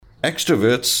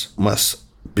Extroverts must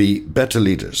be better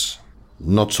leaders,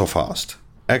 not so fast.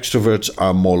 Extroverts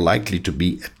are more likely to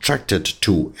be attracted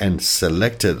to and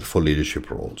selected for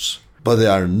leadership roles, but they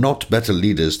are not better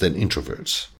leaders than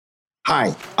introverts.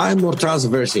 Hi, I'm Murtaza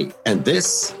Versi, and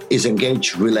this is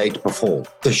Engage, Relate, Perform,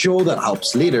 the show that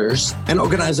helps leaders and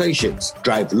organizations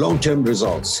drive long-term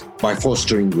results by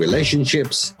fostering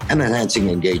relationships and enhancing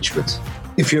engagement.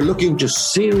 If you're looking to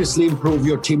seriously improve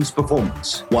your team's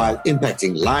performance while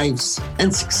impacting lives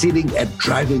and succeeding at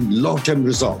driving long-term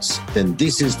results, then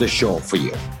this is the show for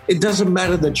you. It doesn't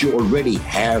matter that you already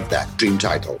have that dream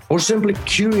title or simply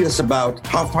curious about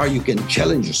how far you can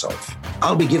challenge yourself.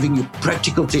 I'll be giving you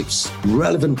practical tips,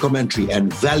 relevant commentary,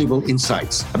 and valuable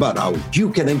insights about how you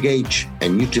can engage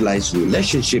and utilize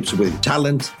relationships with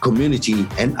talent, community,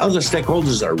 and other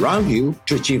stakeholders around you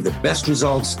to achieve the best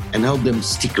results and help them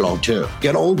stick long-term.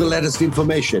 Get all the latest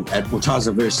information at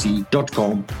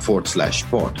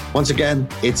murtazaversi.com/pod. Once again,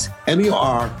 it's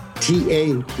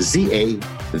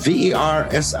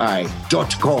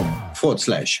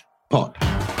murtazaversi.com/pod.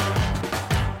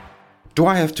 Do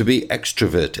I have to be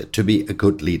extroverted to be a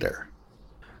good leader?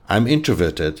 I'm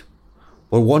introverted,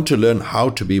 but want to learn how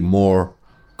to be more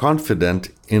confident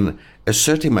in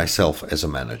asserting myself as a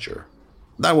manager.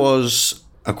 That was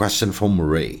a question from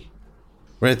Ray.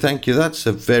 Ray, thank you. That's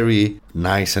a very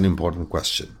nice and important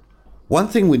question. One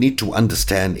thing we need to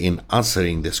understand in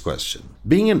answering this question,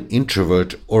 being an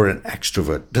introvert or an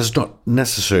extrovert does not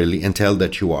necessarily entail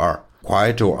that you are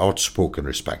quiet or outspoken,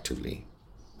 respectively.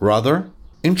 Rather,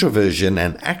 introversion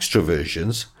and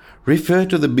extroversions refer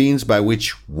to the means by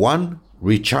which one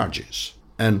recharges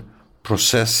and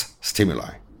process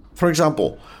stimuli. For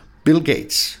example, Bill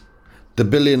Gates, the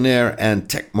billionaire and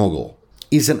tech mogul,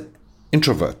 is an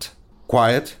introvert,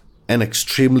 quiet and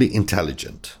extremely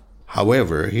intelligent.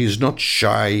 However, he is not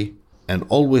shy and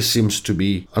always seems to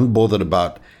be unbothered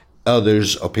about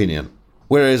others' opinion.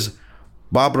 Whereas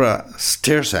Barbara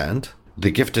Streisand,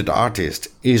 the gifted artist,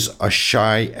 is a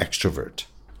shy extrovert,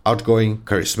 outgoing,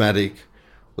 charismatic,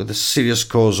 with a serious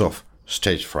cause of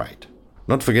stage fright.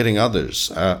 Not forgetting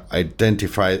others are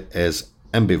identified as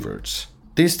ambiverts.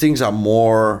 These things are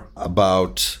more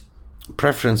about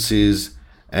preferences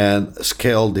and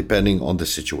scale depending on the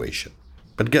situation.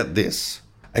 But get this,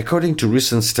 according to a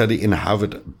recent study in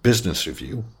Harvard Business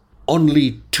Review,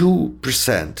 only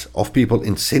 2% of people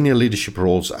in senior leadership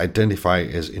roles identify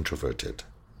as introverted.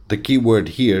 The key word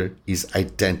here is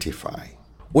identify.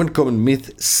 One common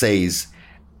myth says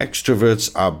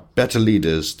extroverts are better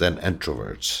leaders than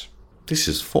introverts. This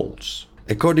is false.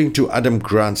 According to Adam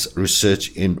Grant's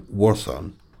research in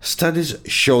Wharton, studies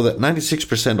show that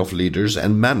 96% of leaders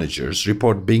and managers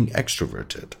report being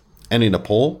extroverted. And in a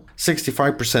poll,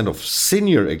 65% of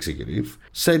senior executives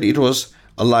said it was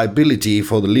a liability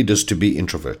for the leaders to be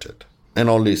introverted. And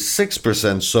only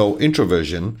 6% saw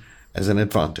introversion as an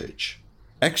advantage.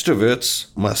 Extroverts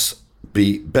must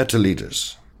be better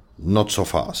leaders, not so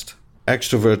fast.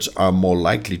 Extroverts are more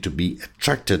likely to be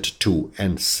attracted to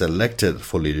and selected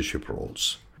for leadership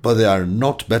roles, but they are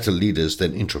not better leaders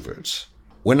than introverts.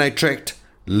 When I tracked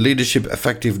leadership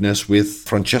effectiveness with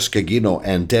Francesca Gino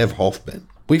and Dave Hoffman,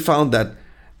 we found that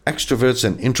extroverts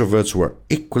and introverts were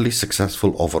equally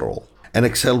successful overall and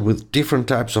excelled with different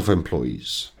types of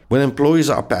employees. When employees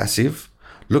are passive,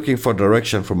 looking for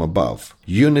direction from above,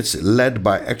 units led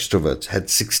by extroverts had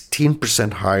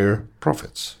 16% higher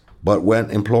profits. But when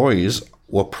employees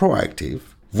were proactive,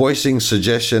 voicing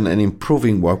suggestion and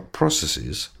improving work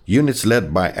processes, units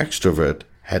led by extrovert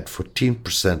had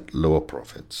 14% lower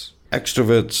profits.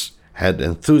 Extroverts had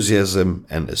enthusiasm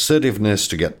and assertiveness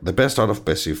to get the best out of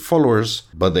passive followers,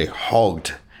 but they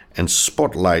hogged and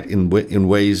spotlight in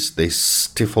ways they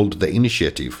stifled the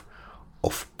initiative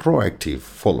of proactive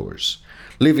followers,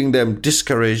 leaving them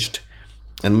discouraged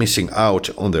and missing out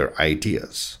on their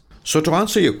ideas. So to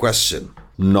answer your question,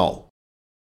 no,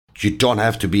 you don't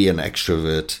have to be an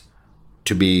extrovert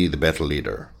to be the better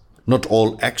leader. Not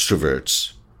all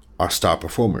extroverts are star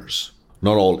performers.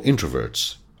 Not all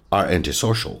introverts are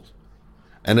antisocial.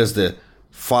 And as the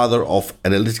father of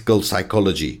analytical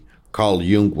psychology, Carl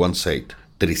Jung, once said,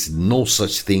 there is no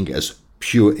such thing as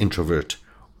pure introvert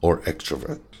or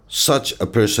extrovert. Such a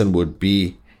person would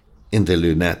be in the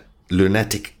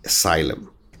lunatic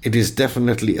asylum. It is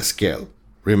definitely a scale.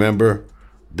 Remember,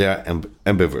 there are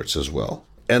ambiverts as well,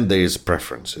 and there is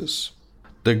preferences.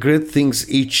 The great things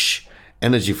each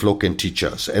energy flow can teach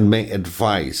us, and my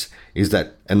advice is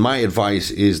that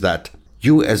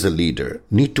you as a leader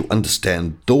need to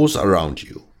understand those around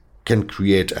you can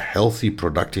create a healthy,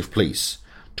 productive place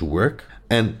to work,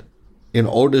 and in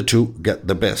order to get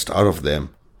the best out of them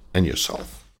and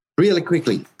yourself. Really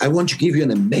quickly, I want to give you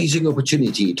an amazing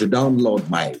opportunity to download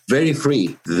my very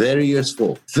free, very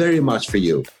useful, very much for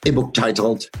you ebook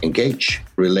titled Engage,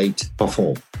 Relate,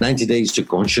 Perform 90 Days to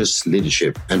Conscious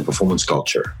Leadership and Performance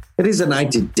Culture. It is a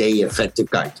 90-day effective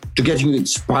guide to get you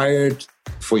inspired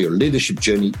for your leadership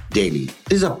journey daily.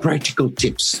 These are practical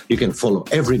tips you can follow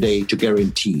every day to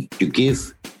guarantee you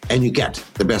give and you get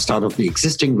the best out of the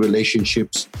existing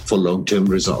relationships for long-term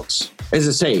results. As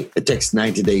I say, it takes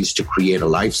 90 days to create a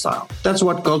lifestyle. That's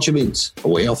what culture means, a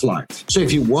way of life. So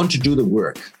if you want to do the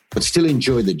work, but still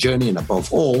enjoy the journey and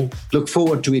above all, look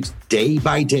forward to it day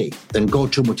by day, then go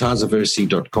to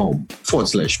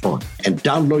murtazaversi.com/pod and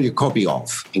download your copy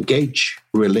of Engage,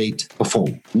 Relate,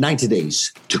 Perform 90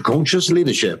 Days to Conscious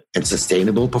Leadership and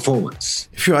Sustainable Performance.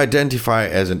 If you identify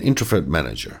as an introvert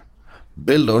manager,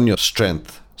 build on your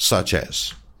strength such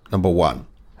as, number 1,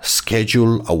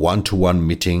 schedule a one-to-one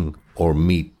meeting or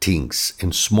meetings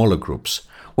in smaller groups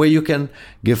where you can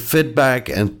give feedback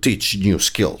and teach new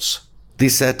skills.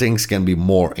 These settings can be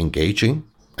more engaging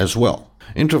as well.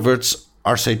 Introverts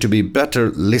are said to be better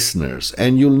listeners,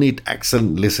 and you'll need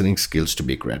excellent listening skills to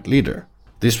be a great leader.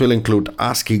 This will include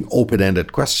asking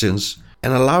open-ended questions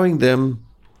and allowing them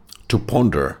to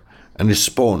ponder and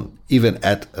respond even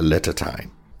at a later time,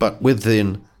 but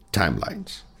within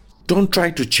timelines. Don't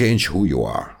try to change who you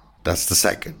are. That's the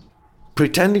second.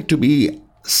 Pretending to be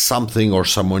something or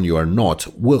someone you are not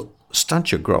will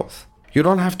stunt your growth. You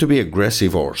don't have to be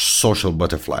aggressive or social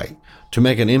butterfly to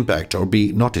make an impact or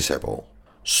be noticeable.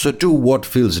 So do what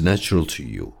feels natural to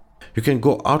you. You can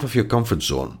go out of your comfort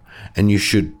zone, and you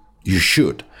should,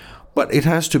 but it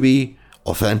has to be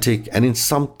authentic and in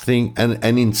something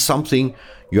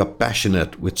you are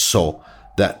passionate with, so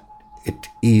that it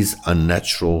is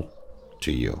unnatural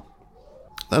to you.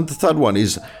 And the third one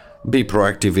is be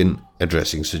proactive in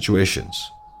addressing situations.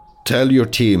 Tell your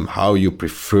team how you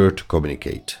prefer to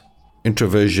communicate.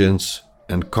 Introversions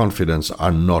and confidence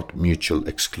are not mutually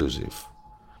exclusive.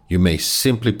 You may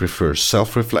simply prefer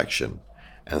self-reflection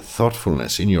and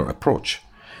thoughtfulness in your approach,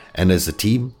 and as a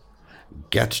team,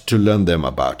 get to learn them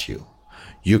about you.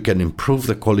 You can improve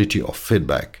the quality of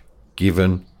feedback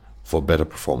given for better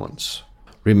performance.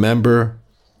 Remember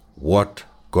what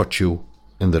got you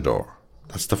in the door.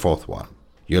 That's the fourth one.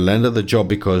 You landed the job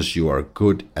because you are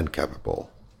good and capable.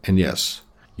 And yes,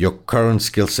 your current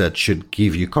skill set should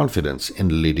give you confidence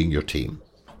in leading your team.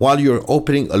 While you're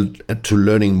opening to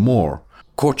learning more,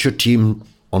 coach your team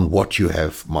on what you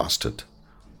have mastered.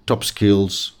 Top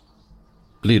skills,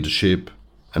 leadership,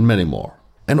 and many more.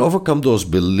 And overcome those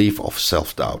beliefs of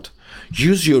self-doubt.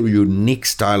 Use your unique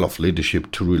style of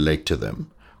leadership to relate to them.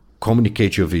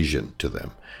 Communicate your vision to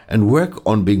them. And work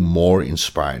on being more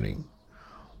inspiring.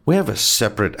 We have a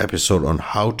separate episode on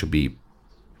how to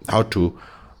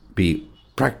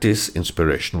practice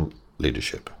inspirational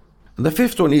leadership. And the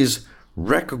fifth one is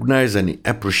recognize and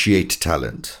appreciate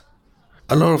talent.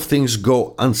 A lot of things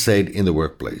go unsaid in the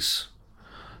workplace.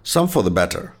 Some for the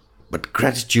better, but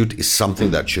gratitude is something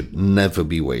that should never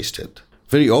be wasted.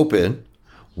 Very often,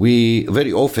 we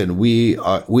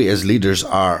as leaders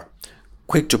are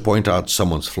quick to point out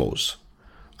someone's flaws.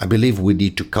 I believe we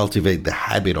need to cultivate the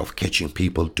habit of catching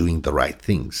people doing the right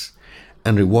things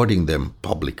and rewarding them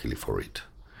publicly for it.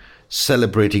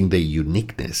 Celebrating their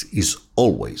uniqueness is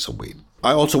always a win.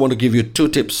 I also want to give you 2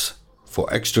 tips for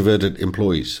extroverted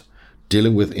employees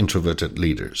dealing with introverted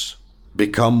leaders.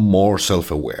 Become more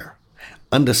self-aware.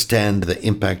 Understand the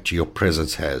impact your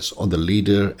presence has on the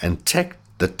leader and take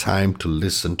the time to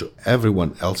listen to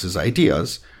everyone else's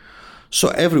ideas so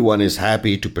everyone is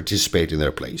happy to participate in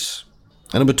their place.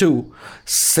 And number 2,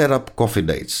 set up coffee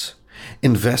dates.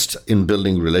 Invest in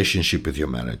building relationship with your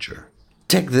manager.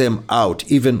 Take them out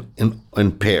even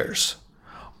in pairs,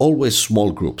 always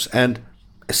small groups, and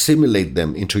assimilate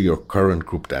them into your current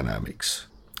group dynamics.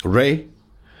 Ray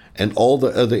and all the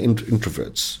other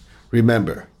introverts,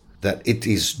 remember that it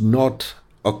is not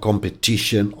a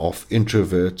competition of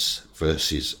introverts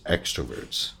versus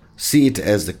extroverts. See it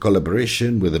as the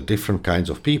collaboration with the different kinds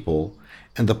of people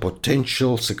and the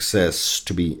potential success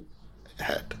to be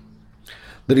had.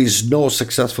 There is no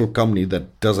successful company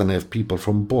that doesn't have people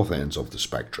from both ends of the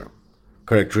spectrum.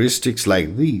 Characteristics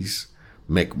like these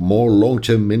make more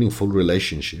long-term meaningful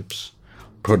relationships,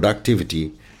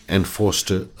 productivity, and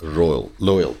foster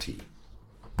loyalty.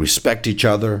 Respect each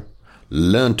other,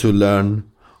 learn to learn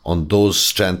on those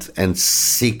strengths, and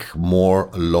seek more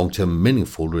long-term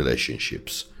meaningful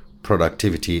relationships,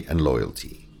 productivity, and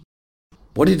loyalty.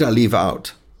 What did I leave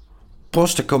out?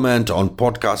 Post a comment on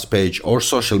podcast page or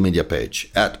social media page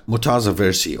at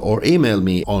Murtaza or email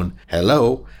me on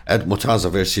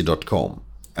hello@murtazaversi.com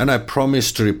and I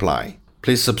promise to reply.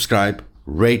 Please subscribe,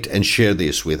 rate, and share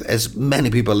this with as many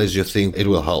people as you think it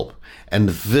will help. And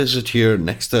visit here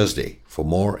next Thursday for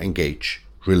more Engage,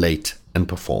 Relate, and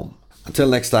Perform. Until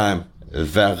next time,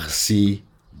 merci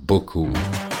beaucoup.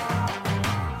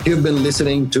 You've been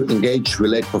listening to Engage,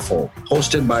 Relate, Perform,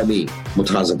 hosted by me,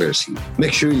 Murtaza Versi.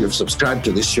 Make sure you've subscribed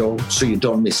to this show so you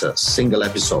don't miss a single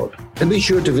episode. And be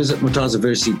sure to visit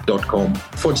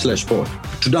murtazaversi.com/pod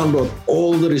to download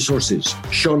all the resources,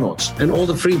 show notes, and all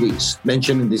the freebies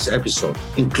mentioned in this episode,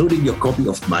 including your copy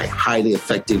of my highly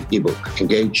effective ebook,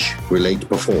 Engage, Relate,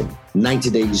 Perform, 90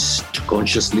 Days to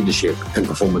Conscious Leadership and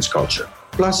Performance Culture,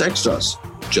 plus extras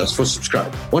just for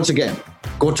subscribe. Once again,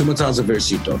 go to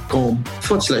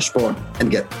murtazaversi.com/pod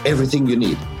and get everything you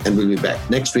need. And we'll be back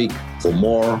next week for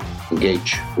more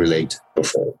Engage, Relate,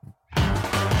 Perform.